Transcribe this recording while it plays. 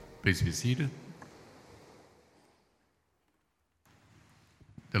Please be seated.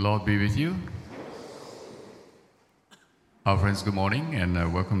 The Lord be with you. Our friends, good morning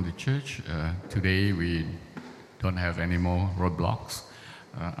and welcome to church. Today we don't have any more roadblocks,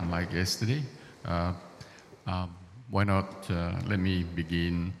 unlike yesterday. Why not let me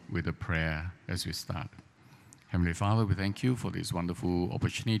begin with a prayer as we start. Heavenly Father, we thank you for this wonderful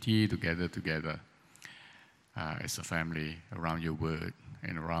opportunity to gather together as a family around your word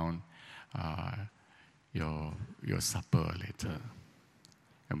and around your supper later.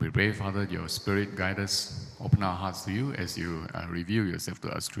 And we pray, Father, your Spirit guide us, open our hearts to you as you reveal yourself to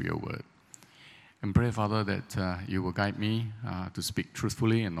us through your word. And pray, Father, that you will guide me to speak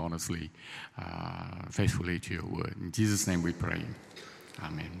truthfully and honestly, faithfully to your word. In Jesus' name we pray.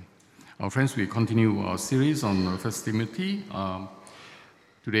 Amen. Our friends, we continue our series on 1 Timothy.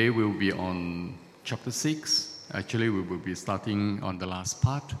 Today we'll be on chapter 6. Actually, we will be starting on the last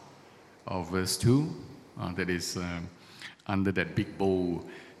part of verse 2. That is under that big bold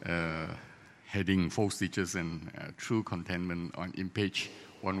heading, false teachers and true contentment in page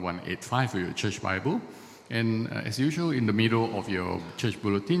 1185 of your church Bible. And as usual, in the middle of your church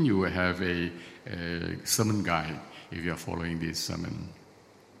bulletin, you will have a sermon guide if you are following this sermon.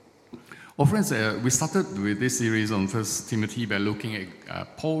 Well, friends, we started with this series on 1 Timothy by looking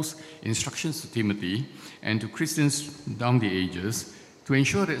at Paul's instructions to Timothy and to Christians down the ages to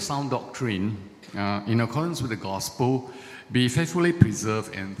ensure that sound doctrine, in accordance with the gospel, be faithfully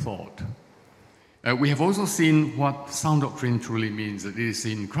preserved and taught. We have also seen what sound doctrine truly means, that it is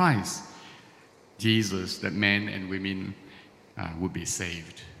in Christ, Jesus, that men and women would be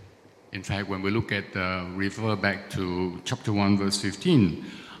saved. In fact, when we look at, refer back to chapter 1, verse 15,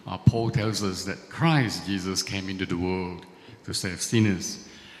 Paul tells us that Christ, Jesus, came into the world to save sinners.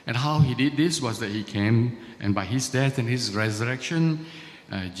 And how he did this was that he came, and by his death and his resurrection,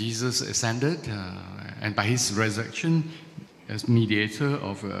 Jesus ascended, and by his resurrection, as mediator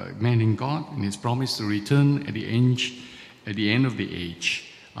of man and God, and his promise to return at the end of the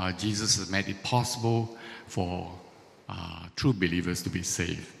age, Jesus has made it possible for true believers to be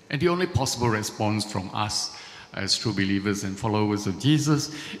saved. And the only possible response from us as true believers and followers of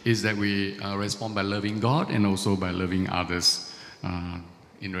Jesus is that we respond by loving God and also by loving others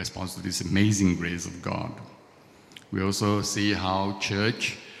in response to this amazing grace of God. We also see how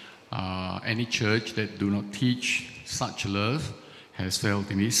any church that do not teach such love has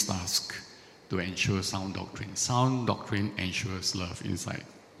failed in its task to ensure sound doctrine. Sound doctrine ensures love inside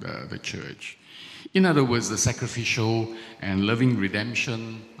the church. In other words, the sacrificial and loving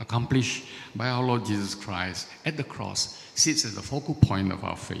redemption accomplished by our Lord Jesus Christ at the cross sits at the focal point of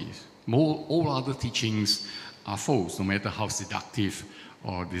our faith. All other teachings are false, no matter how seductive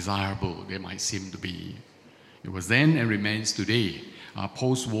or desirable they might seem to be. It was then and remains today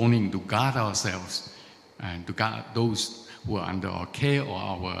Paul's warning to guard ourselves and to guard those who are under our care or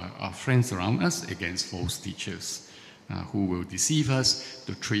our friends around us against false teachers who will deceive us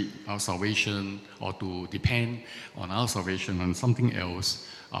to treat our salvation or to depend on our salvation on something else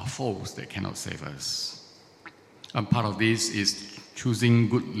are false that cannot save us. And part of this is choosing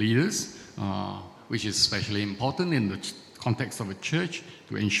good leaders, which is especially important in the context of a church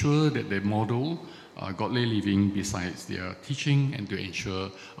to ensure that they model godly living besides their teaching and to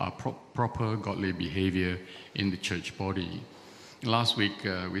ensure proper godly behavior in the church body. Last week,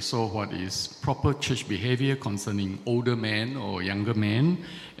 we saw what is proper church behavior concerning older men or younger men,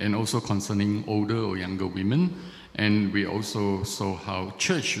 and also concerning older or younger women. And we also saw how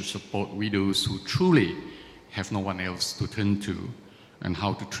church should support widows who truly have no one else to turn to, and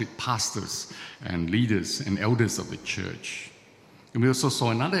how to treat pastors and leaders and elders of the church. And we also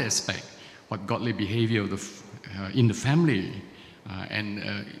saw another aspect, what godly behavior in the family.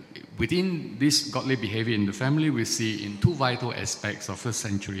 Within this godly behavior in the family, we see in two vital aspects of first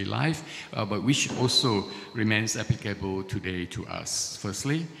century life, but which also remains applicable today to us.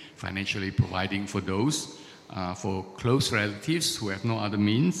 Firstly, financially providing for those, for close relatives who have no other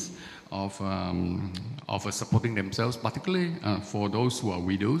means of supporting themselves, particularly for those who are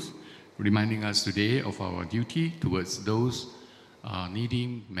widows, reminding us today of our duty towards those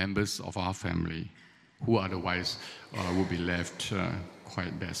needy members of our family who otherwise would be left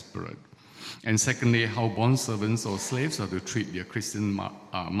quite desperate. And secondly, how bondservants or slaves are to treat their Christian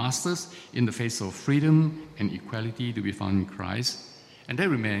masters in the face of freedom and equality to be found in Christ. And that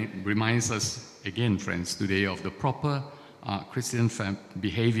reminds us again, friends, today of the proper Christian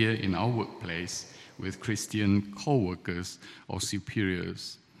behavior in our workplace with Christian co-workers or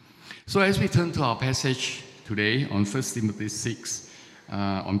superiors. So as we turn to our passage today on 1 Timothy 6,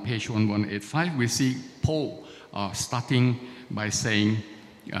 on page 1185, we see Paul starting by saying,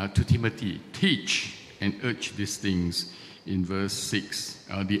 to Timothy, teach and urge these things in verse 6,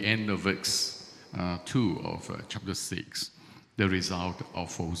 the end of verse 2 of chapter 6, the result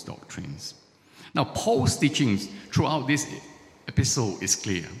of false doctrines. Now, Paul's teachings throughout this epistle is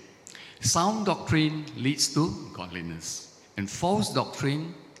clear. Sound doctrine leads to godliness, and false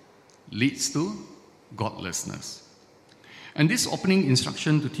doctrine leads to godlessness. And this opening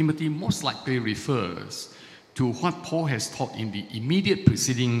instruction to Timothy most likely refers to what Paul has taught in the immediate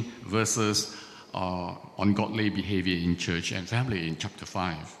preceding verses on godly behavior in church and family in chapter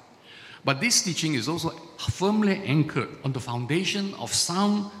 5. But this teaching is also firmly anchored on the foundation of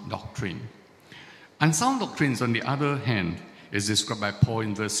sound doctrine. Unsound doctrines, on the other hand, is described by Paul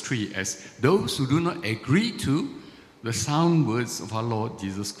in verse 3 as those who do not agree to the sound words of our Lord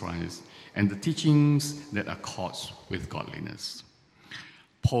Jesus Christ and the teachings that are caused with godliness.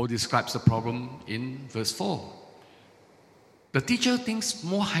 Paul describes the problem in verse 4. The teacher thinks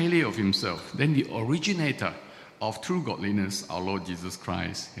more highly of himself than the originator of true godliness, our Lord Jesus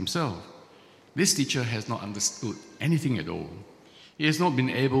Christ himself. This teacher has not understood anything at all. He has not been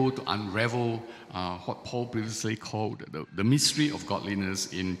able to unravel what Paul previously called the mystery of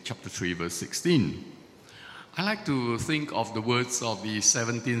godliness in chapter 3, verse 16. I like to think of the words of the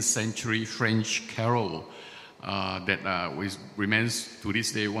 17th century French carol that remains to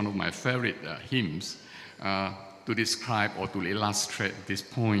this day one of my favorite hymns to describe or to illustrate this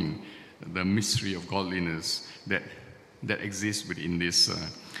point, the mystery of godliness that exists within this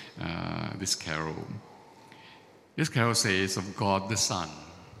carol. This carol says of God the Son,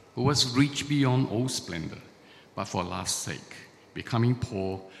 who was rich beyond all splendor, but for love's sake, becoming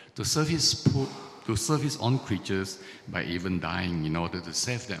poor to serve his own creatures by even dying in order to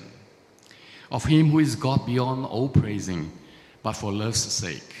save them. Of him who is God beyond all praising, but for love's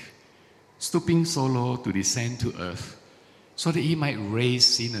sake, stooping so low to descend to earth, so that he might raise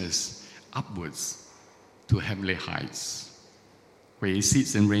sinners upwards to heavenly heights, where he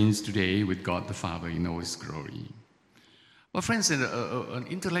sits and reigns today with God the Father in all his glory. Well, friends, an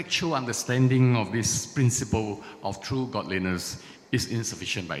intellectual understanding of this principle of true godliness is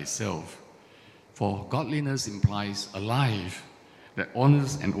insufficient by itself. For godliness implies a life that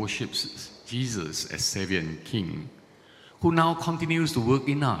honors and worships Jesus as Savior and King, who now continues to work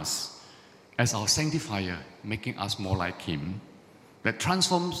in us as our sanctifier, making us more like him, that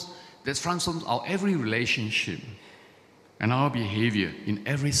transforms our every relationship and our behavior in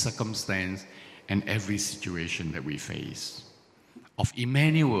every circumstance and every situation that we face. Of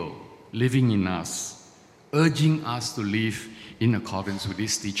Emmanuel living in us, urging us to live in accordance with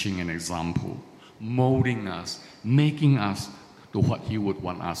his teaching and example, molding us, making us to what he would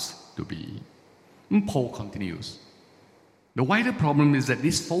want us to be. And Paul continues. The wider problem is that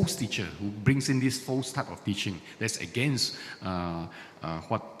this false teacher who brings in this false type of teaching that's against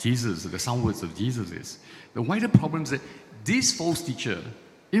what Jesus, the sound words of Jesus is. The wider problem is that this false teacher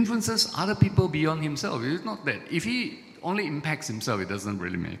influences other people beyond himself. It's not that. If he only impacts himself, it doesn't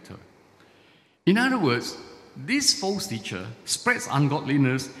really matter. In other words, this false teacher spreads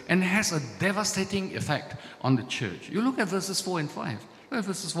ungodliness and has a devastating effect on the church. You look at verses 4 and 5.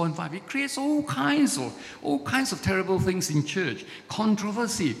 Verses 4 and 5. It creates all kinds of terrible things in church.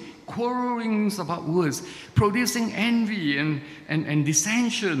 Controversy, quarrelings about words, producing envy and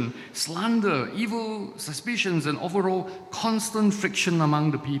dissension, slander, evil suspicions, and overall constant friction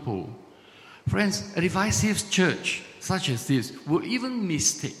among the people. Friends, a divisive church such as this will even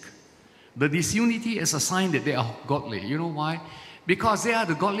mistake the disunity as a sign that they are godly. You know why? Because they are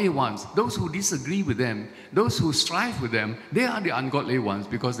the godly ones. Those who disagree with them, those who strive with them, they are the ungodly ones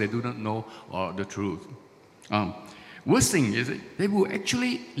because they do not know the truth. Worst thing is they will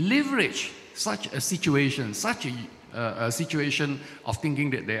actually leverage such a situation, such a situation of thinking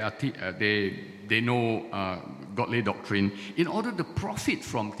that they know godly doctrine in order to profit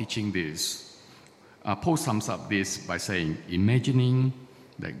from teaching this. Paul sums up this by saying, imagining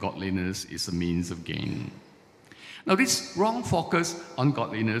that godliness is a means of gain. Now, this wrong focus on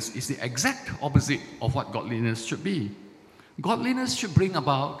godliness is the exact opposite of what godliness should be. Godliness should bring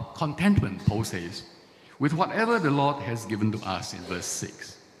about contentment, Paul says, with whatever the Lord has given to us in verse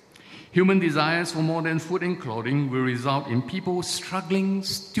 6. Human desires for more than food and clothing will result in people struggling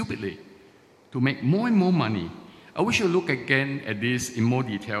stupidly to make more and more money. We shall look again at this in more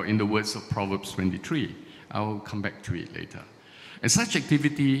detail in the words of Proverbs 23. I will come back to it later. And such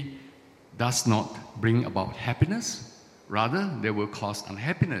activity does not bring about happiness. Rather, they will cause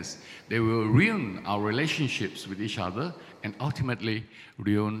unhappiness. They will ruin our relationships with each other and ultimately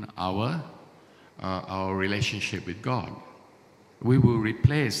ruin our relationship with God. We will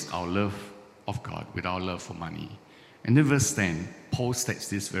replace our love of God with our love for money. And in verse 10, Paul states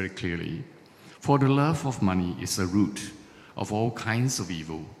this very clearly. For the love of money is the root of all kinds of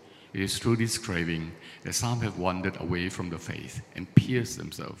evil. It is through this craving that some have wandered away from the faith and pierced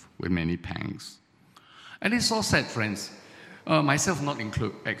themselves with many pangs. And it's so sad, friends, myself not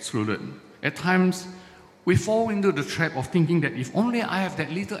excluded. At times, we fall into the trap of thinking that if only I have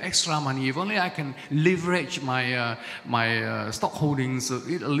that little extra money, if only I can leverage my stock holdings a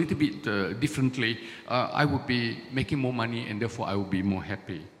little bit differently, I would be making more money and therefore I would be more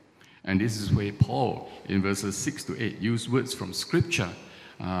happy. And this is where Paul, in verses 6 to 8, used words from Scripture,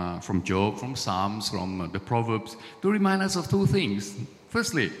 from Job, from Psalms, from the Proverbs, to remind us of two things.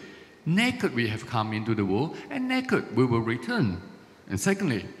 Firstly, naked we have come into the world, and naked we will return. And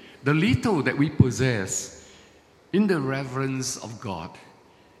secondly, the little that we possess in the reverence of God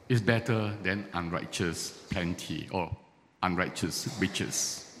is better than unrighteous plenty or unrighteous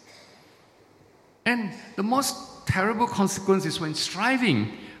riches. And the most terrible consequence is when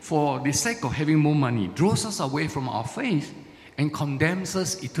striving for the sake of having more money draws us away from our faith and condemns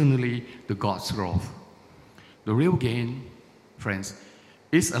us eternally to God's wrath. The real gain, friends,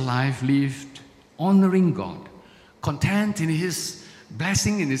 is a life lived honoring God, content in His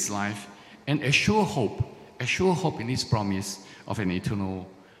blessing in His life, and a sure hope in His promise of an eternal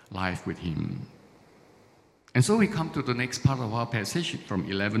life with Him. And so we come to the next part of our passage from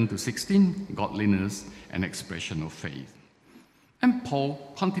 11 to 16, godliness and expression of faith. And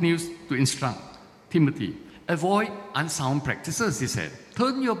Paul continues to instruct Timothy, avoid unsound practices, he said.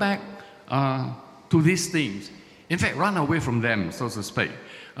 Turn your back to these things. In fact, run away from them, so to speak.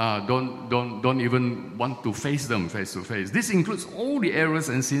 Don't even want to face them face to face. This includes all the errors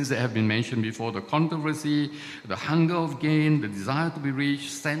and sins that have been mentioned before: the controversy, the hunger of gain, the desire to be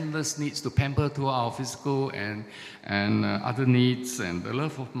rich, senseless needs to pamper to our physical and other needs, and the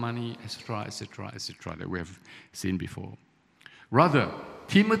love of money, etc., etc., etc., that we have seen before. Rather,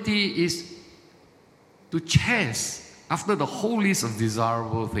 Timothy is to chase after the whole list of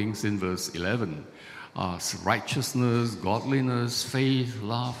desirable things in verse 11. Righteousness, godliness, faith,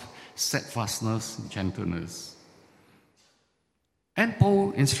 love, steadfastness, gentleness. And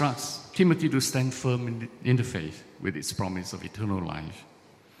Paul instructs Timothy to stand firm in the faith with its promise of eternal life.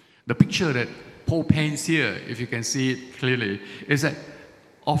 The picture that Paul paints here, if you can see it clearly, is that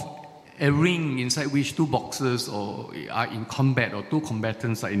of a ring inside which two boxers are in combat, or two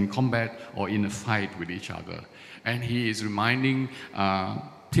combatants are in combat or in a fight with each other. And he is reminding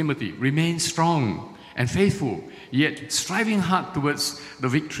Timothy, remain strong and faithful, yet striving hard towards the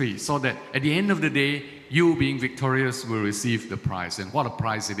victory, so that at the end of the day, you being victorious will receive the prize. And what a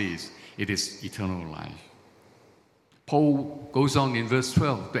prize it is! It is eternal life. Paul goes on in verse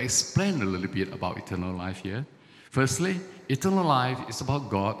 12 to explain a little bit about eternal life here. Firstly, eternal life is about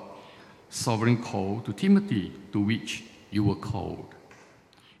God's sovereign call to Timothy, to which you were called.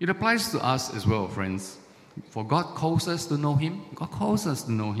 It applies to us as well, friends. For God calls us to know Him. God calls us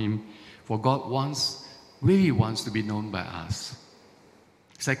to know Him. For God really wants to be known by us.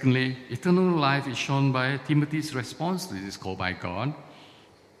 Secondly, eternal life is shown by Timothy's response to this call by God.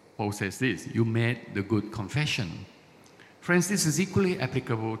 Paul says this: you made the good confession. Friends, this is equally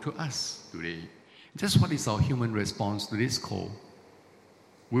applicable to us today. Just what is our human response to this call?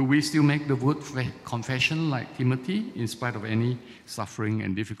 Will we still make the good confession like Timothy in spite of any suffering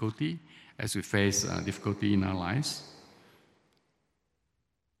and difficulty as we face difficulty in our lives?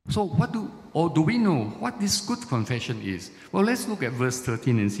 So do we know what this good confession is? Well, let's look at verse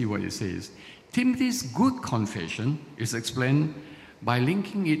 13 and see what it says. Timothy's good confession is explained by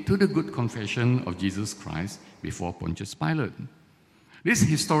linking it to the good confession of Jesus Christ before Pontius Pilate. This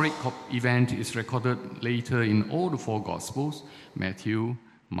historic event is recorded later in all the four Gospels: Matthew,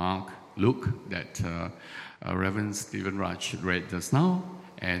 Mark, Luke, that Reverend Stephen Raj read just now,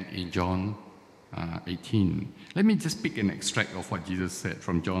 and in John 18. Let me just pick an extract of what Jesus said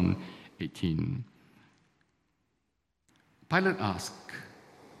from John 18. Pilate asked,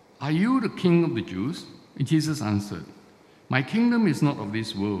 "Are you the king of the Jews?" And Jesus answered, "My kingdom is not of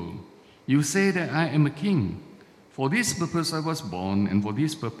this world. You say that I am a king. For this purpose I was born, and for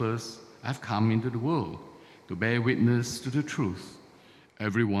this purpose I've come into the world, to bear witness to the truth.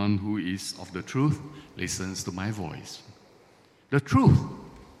 Everyone who is of the truth listens to my voice." The truth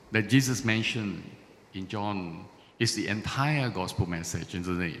that Jesus mentioned in John is the entire gospel message,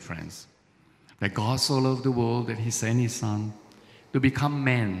 isn't it, friends? That God so loved the world that He sent His Son to become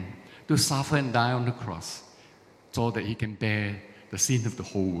man, to suffer and die on the cross, so that He can bear the sin of the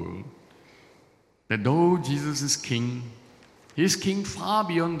whole world. That though Jesus is king, He is king far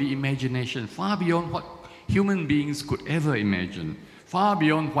beyond the imagination, far beyond what human beings could ever imagine, far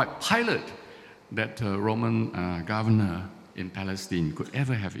beyond what Pilate that Roman governor in Palestine could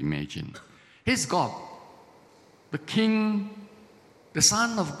ever have imagined. He's God, the King, the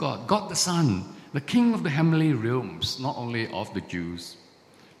Son of God, God the Son, the King of the heavenly realms, not only of the Jews.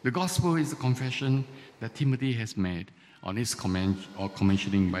 The gospel is the confession that Timothy has made on his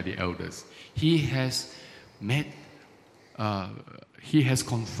commissioning by the elders. He has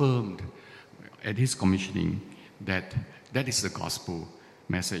confirmed at his commissioning that that is the gospel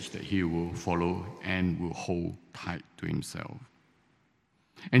message that he will follow and will hold tight to himself.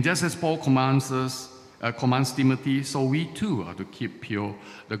 And just as Paul commands Timothy, so we too are to keep pure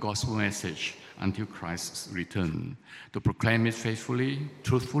the gospel message until Christ's return, to proclaim it faithfully,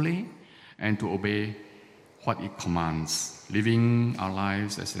 truthfully, and to obey what it commands, living our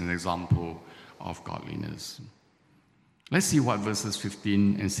lives as an example of godliness. Let's see what verses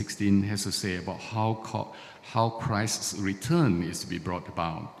 15 and 16 has to say about how Christ's return is to be brought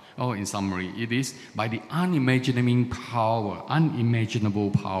about. Oh, in summary, it is by the unimaginable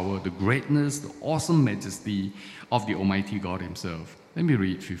power, the greatness, the awesome majesty of the Almighty God himself. Let me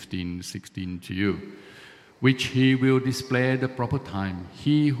read 15, 16 to you. Which he will display at the proper time,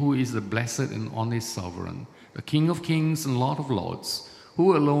 he who is the blessed and honest sovereign, the King of kings and Lord of lords,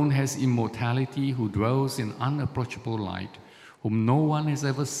 who alone has immortality, who dwells in unapproachable light, whom no one has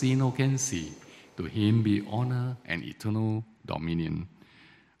ever seen or can see. To him be honor and eternal dominion.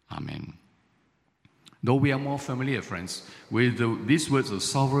 Amen. Though we are more familiar, friends, with these words of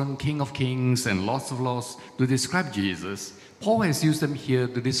sovereign, King of kings and Lords of lords to describe Jesus, Paul has used them here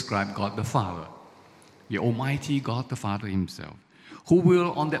to describe God the Father, the Almighty God the Father himself, who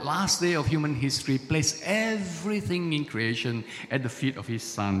will, on that last day of human history, place everything in creation at the feet of his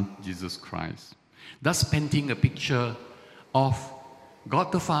Son, Jesus Christ, thus painting a picture of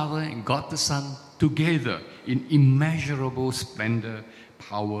God the Father and God the Son together in immeasurable splendor,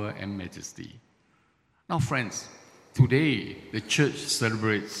 power, and majesty. Now, friends, today the church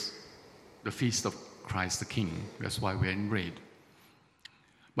celebrates the feast of Christ the King. That's why we're in red.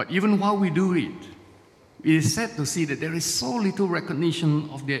 But even while we do it, it is sad to see that there is so little recognition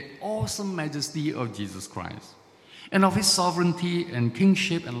of the awesome majesty of Jesus Christ and of his sovereignty and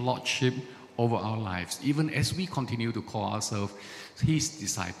kingship and lordship over our lives, even as we continue to call ourselves his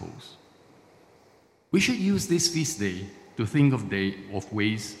disciples. We should use this feast day to think of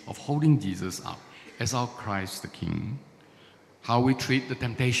ways of holding Jesus up as our Christ the King. How we treat the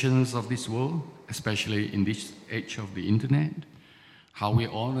temptations of this world, especially in this age of the internet. How we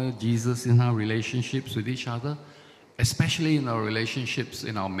honor Jesus in our relationships with each other, especially in our relationships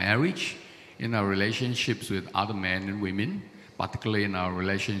in our marriage, in our relationships with other men and women, particularly in our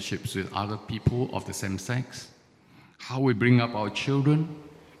relationships with other people of the same sex. How we bring up our children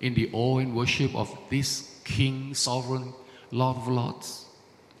in the awe and worship of this King, Sovereign, Lord of Lords,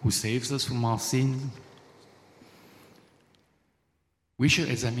 who saves us from our sin. We should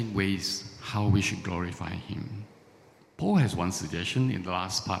examine ways how we should glorify him. Paul has one suggestion in the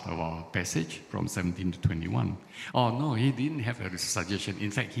last part of our passage from 17 to 21. Oh no, he didn't have a suggestion. In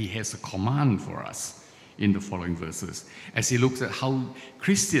fact, he has a command for us in the following verses as he looks at how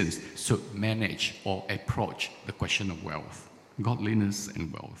Christians should manage or approach the question of wealth, godliness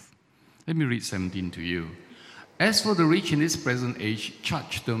and wealth. Let me read 17 to you. As for the rich in this present age,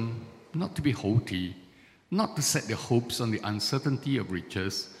 charge them not to be haughty, not to set their hopes on the uncertainty of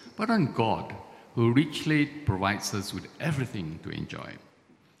riches, but on God, who richly provides us with everything to enjoy.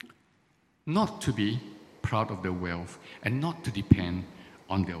 Not to be proud of their wealth and not to depend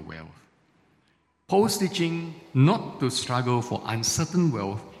on their wealth. Paul's teaching not to struggle for uncertain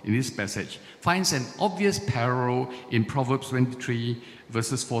wealth in this passage finds an obvious parallel in Proverbs 23,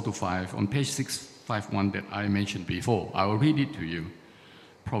 verses 4 to 5, on page 651 that I mentioned before. I will read it to you.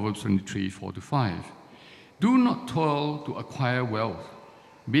 Proverbs 23, 4 to 5. Do not toil to acquire wealth.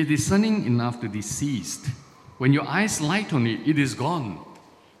 Be discerning enough to desist. When your eyes light on it, it is gone.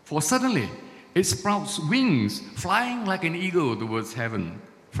 For suddenly, it sprouts wings, flying like an eagle towards heaven.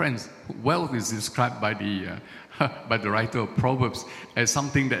 Friends, wealth is described by the writer of Proverbs as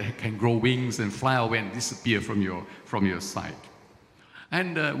something that can grow wings and fly away and disappear from your sight.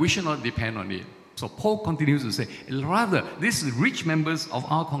 And we should not depend on it. So Paul continues to say, rather, these rich members of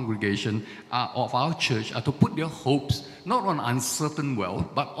our congregation, of our church, are to put their hopes not on uncertain wealth,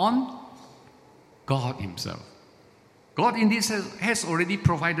 but on God himself. God indeed has already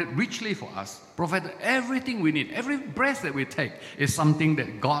provided richly for us, provided everything we need. Every breath that we take is something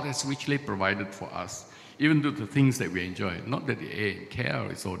that God has richly provided for us, even to the things that we enjoy. Not that the air and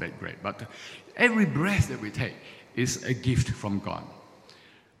care is all that great, but every breath that we take is a gift from God.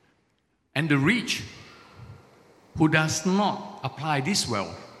 And the rich who does not apply this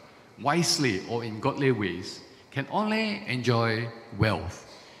wealth wisely or in godly ways can only enjoy wealth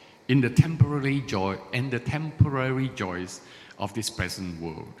in the temporary joy and the temporary joys of this present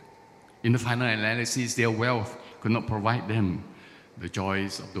world. In the final analysis, their wealth could not provide them the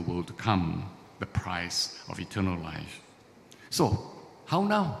joys of the world to come, the price of eternal life. So, how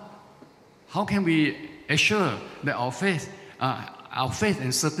now? How can we assure that our faith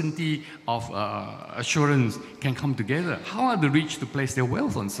and certainty of assurance can come together? How are the rich to place their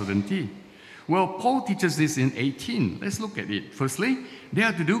wealth on certainty? Well, Paul teaches this in 18. Let's look at it. Firstly, they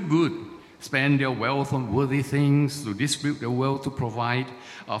are to do good, spend their wealth on worthy things, to distribute their wealth to provide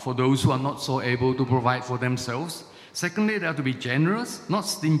for those who are not so able to provide for themselves. Secondly, they are to be generous, not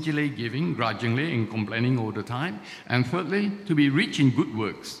stingily giving, grudgingly, and complaining all the time. And thirdly, to be rich in good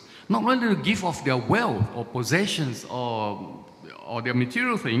works, not only to give off their wealth or possessions or their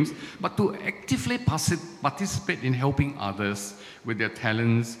material things, but to actively participate in helping others with their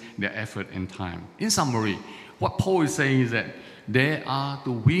talents, their effort, and time. In summary, what Paul is saying is that they are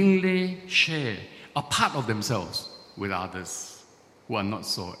to willingly share a part of themselves with others who are not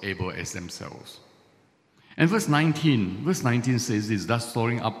so able as themselves. And verse 19 says this, thus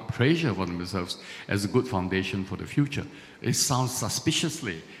storing up treasure for themselves as a good foundation for the future. It sounds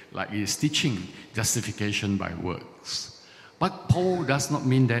suspiciously like he is teaching justification by works. But Paul does not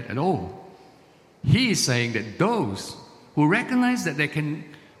mean that at all. He is saying that those who recognize that they can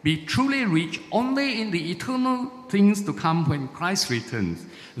be truly rich only in the eternal things to come when Christ returns,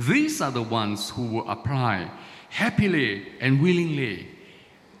 these are the ones who will apply happily and willingly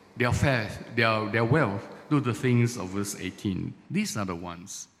their faith, their wealth to the things of verse 18. These are the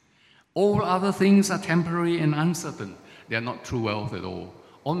ones. All other things are temporary and uncertain. They are not true wealth at all.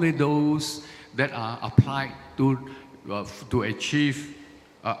 Only those that are applied to achieve,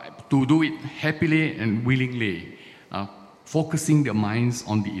 to do it happily and willingly, focusing their minds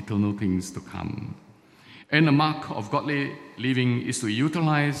on the eternal things to come. And the mark of godly living is to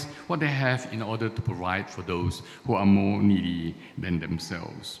utilize what they have in order to provide for those who are more needy than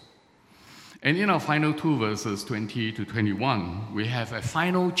themselves. And in our final two verses, 20 to 21, we have a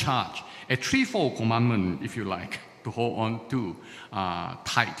final charge, a threefold commandment, if you like, to hold on to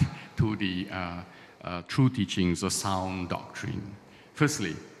tight to the true teachings of sound doctrine.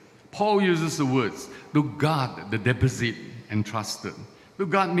 Firstly, Paul uses the words to guard the deposit entrusted. To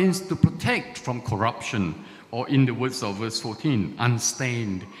guard means to protect from corruption, or in the words of verse 14,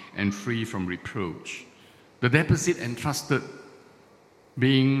 unstained and free from reproach. The deposit entrusted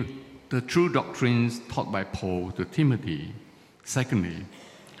being the true doctrines taught by Paul to Timothy. Secondly,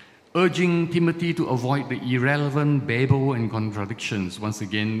 urging Timothy to avoid the irrelevant babble and contradictions, once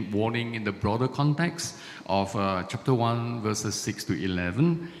again warning in the broader context of chapter 1, verses 6 to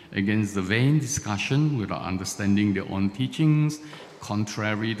 11, against the vain discussion without understanding their own teachings,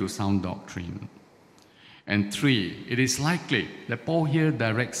 contrary to sound doctrine. And three, it is likely that Paul here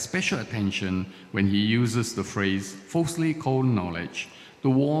directs special attention when he uses the phrase falsely called knowledge to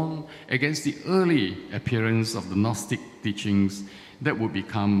warn against the early appearance of the Gnostic teachings that would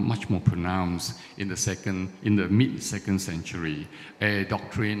become much more pronounced in the mid-second century, a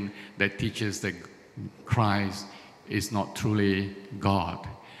doctrine that teaches that Christ is not truly God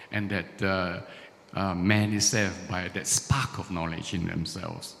and that man is saved by that spark of knowledge in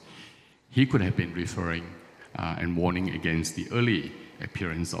themselves. He could have been referring and warning against the early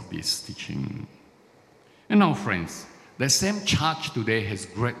appearance of this teaching. And now, friends, the same charge today has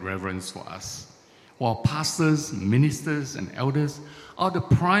great reverence for us. While pastors, ministers, and elders are the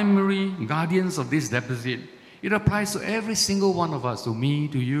primary guardians of this deposit, it applies to every single one of us, to me,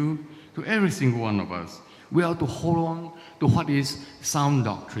 to you, to every single one of us. We are to hold on to what is sound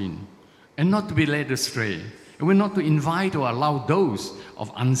doctrine and not to be led astray. And we're not to invite or allow those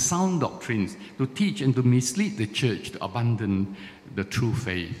of unsound doctrines to teach and to mislead the church to abandon the true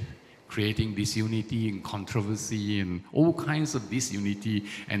faith, creating disunity and controversy and all kinds of disunity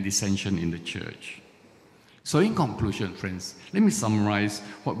and dissension in the church. So in conclusion, friends, let me summarize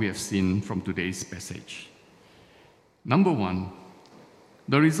what we have seen from today's passage. Number one,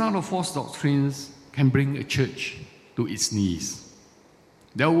 the result of false doctrines can bring a church to its knees.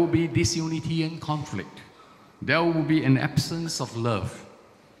 There will be disunity and conflict. There will be an absence of love.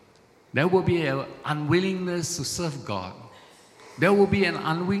 There will be an unwillingness to serve God. There will be an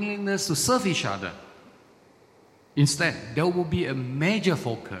unwillingness to serve each other. Instead, there will be a major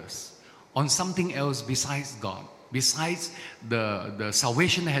focus on something else besides God, besides the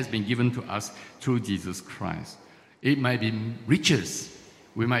salvation that has been given to us through Jesus Christ. It might be riches.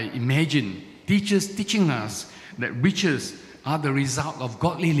 We might imagine teachers teaching us that riches are the result of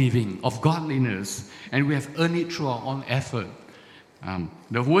godly living, of godliness, and we have earned it through our own effort.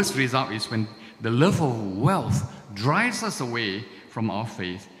 The worst result is when the love of wealth drives us away from our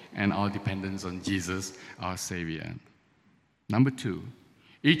faith and our dependence on Jesus, our Savior. Number 2,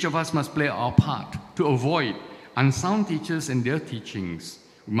 each of us must play our part to avoid unsound teachers and their teachings.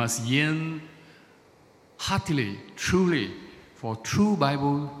 We must yearn heartily, truly, for true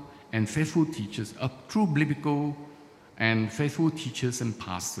Bible and faithful teachers, true biblical and faithful teachers and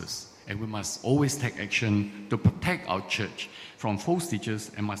pastors. And we must always take action to protect our church from false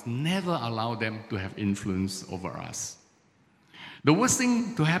teachers and must never allow them to have influence over us. The worst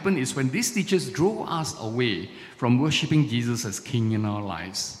thing to happen is when these teachers draw us away from worshiping Jesus as King in our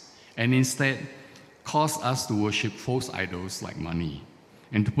lives and instead cause us to worship false idols like money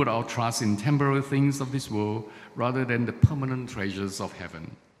and to put our trust in temporary things of this world rather than the permanent treasures of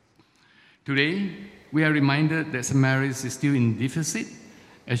heaven. Today, we are reminded that St. Mary's is still in deficit,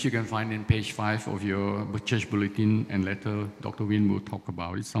 as you can find in page 5 of your church bulletin, and later Dr. Win will talk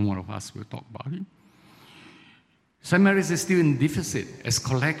about it. Some of us will talk about it. St. Mary's is still in deficit as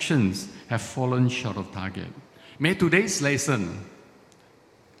collections have fallen short of target. May today's lesson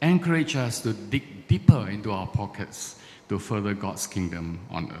encourage us to dig deeper into our pockets to further God's kingdom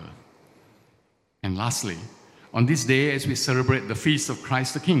on earth. And lastly, on this day, as we celebrate the feast of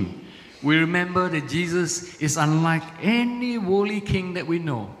Christ the King, we remember that Jesus is unlike any worldly king that we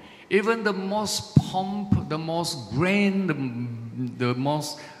know. Even the most pomp, the most grand, the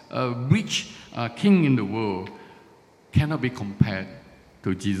most rich king in the world cannot be compared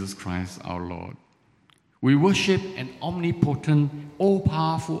to Jesus Christ our Lord. We worship an omnipotent,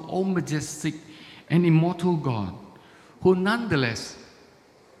 all-powerful, all-majestic, and immortal God who nonetheless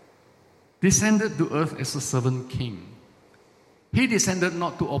descended to earth as a servant king. He descended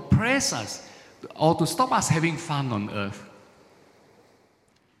not to oppress us or to stop us having fun on earth.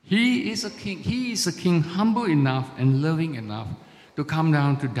 He is a king. He is a king humble enough and loving enough to come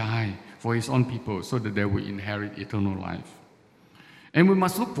down to die for his own people so that they will inherit eternal life. And we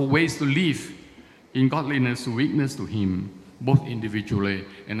must look for ways to live in godliness, to witness to him, both individually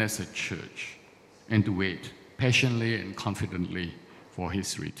and as a church, and to wait patiently and confidently for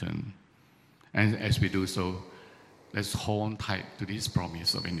his return. And as we do so, let's hold on tight to this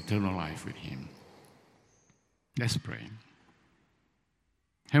promise of an eternal life with him. Let's pray.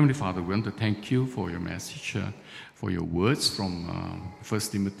 Heavenly Father, we want to thank you for your message, for your words from 1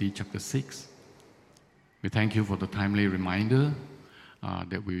 Timothy chapter 6. We thank you for the timely reminder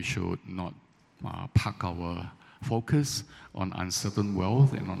that we should not park our focus on uncertain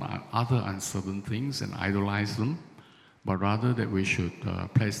wealth and on other uncertain things and idolize them, but rather that we should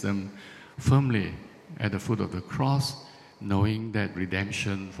place them firmly at the foot of the cross, knowing that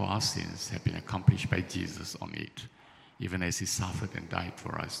redemption for our sins have been accomplished by Jesus on it, even as he suffered and died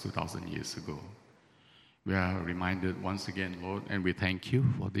for us 2,000 years ago. We are reminded once again, Lord, and we thank you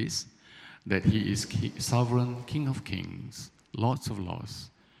for this, that he is sovereign King of kings, Lords of lords.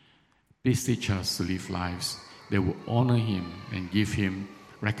 Please teach us to live lives that will honor him and give him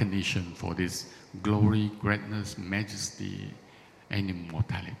recognition for this glory, greatness, majesty, and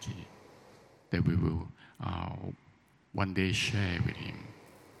immortality that we will one day share with him.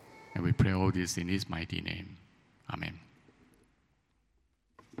 And we pray all this in his mighty name. Amen.